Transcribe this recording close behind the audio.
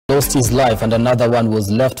lost his life and another one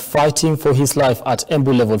was left fighting for his life at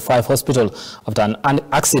Embu Level 5 Hospital after an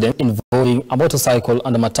accident involving a motorcycle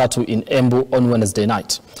and a matatu in Embu on Wednesday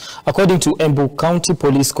night. According to Embu County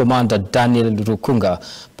Police Commander Daniel Rukunga,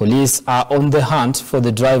 police are on the hunt for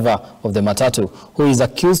the driver of the matatu, who is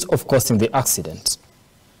accused of causing the accident.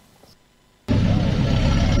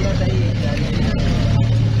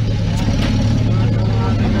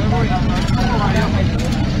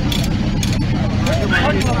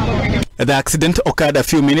 The accident occurred a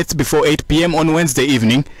few minutes before 8 p.m. on Wednesday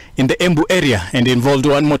evening in the Embu area and involved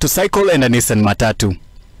one motorcycle and a Nissan matatu.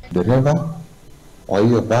 Dereva wa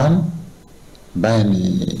hiyo van ambaye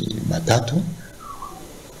ni matatu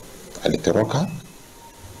alitoroka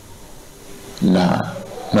na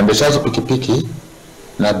mwendeshaji pikipiki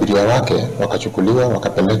na abiria wake wakachukuliwa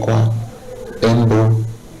wakapelekwa Embu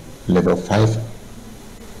Level 5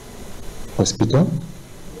 Hospital.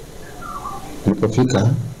 Walipofika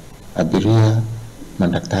abiria na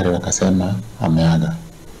daktari wakasema ameaga.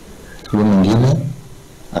 Huyu mwingine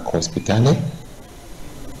ako hospitali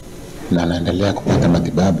na anaendelea kupata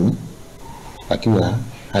matibabu akiwa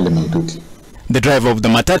hali mahututi. The driver of the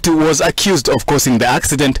matatu was accused of causing the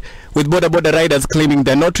accident, with boda riders claiming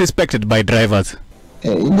they're not respected by drivers.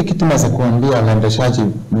 Hili kitu naweza kuambia waendeshaji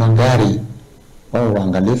magari wao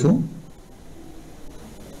waangalifu,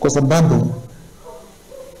 kwa sababu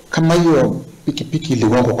kama hiyo pikipiki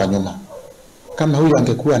iligonga kwa nyuma, kama huyu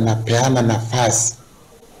angekuwa anapeana nafasi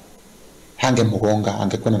hangemgonga,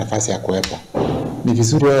 angekuwa na nafasi ya kuepa. Ni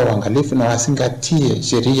vizuri wao waangalifu na wasingatie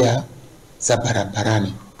sheria za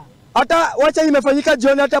barabarani. Hata wacha imefanyika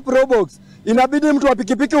jioni, hata probox inabidi mtu wa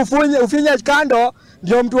pikipiki ufinye kando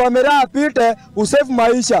ndio mtu wa miraa apite usave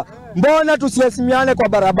maisha. Mbona tusiasimiane kwa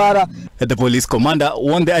barabara? The police commander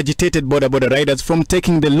warned the agitated boda riders from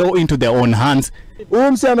taking the law into their own hands.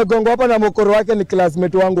 Msi amegongwa hapa na mokoro wake ni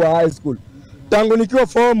classmate wangu wa high school. Tangu nikiwa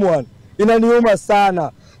form 1. Inaniuma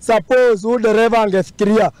sana. Suppose huyu dereva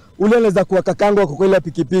angefikiria ule anaweza kuwa kakangu kwa ile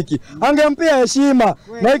pikipiki, angempia heshima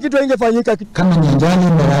na hiki kitu ingefanyika. Kama nyanjani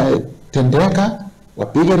imetendeka,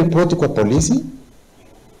 wapige ripoti kwa polisi.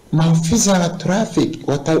 Maafisa wa traffic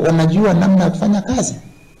wanajua namna ya kufanya kazi,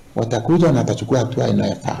 watakuja na watachukua hatua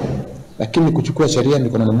inayofaa. Lakini kuchukua sheria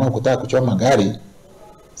mikononi mwao kutaka kuchoma gari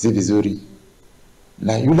si vizuri,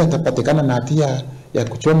 na yule atapatikana na hatia ya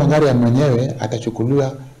kuchoma gari ya mwenyewe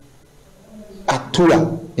atachukuliwa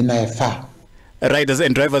hatua inayofaa. Riders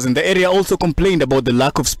and drivers in the area also complained about the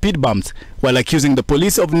lack of speed bumps, while accusing the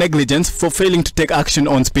police of negligence for failing to take action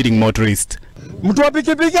on speeding motorists. Mtu wa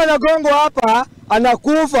pikipiki anagongwa hapa,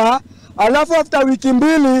 anakufa, alafu after wiki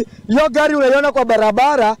mbili hiyo gari unaiona kwa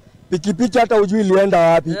barabara, pikipiki hata hujui ilienda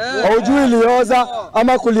wapi, hujui ilioza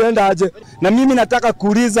ama kulienda aje. Na mimi nataka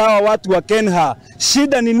kuuliza hawa watu wa Kenha,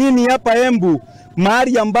 shida ni nini hapa Embu,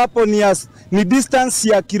 mahali ambapo ni distance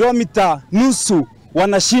ya kilomita nusu,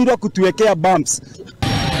 wanashindwa kutuwekea bumps.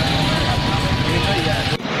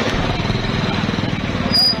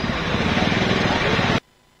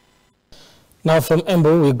 Now from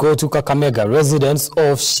Embu we go to Kakamega. Residents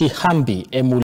of Shihambi, Embu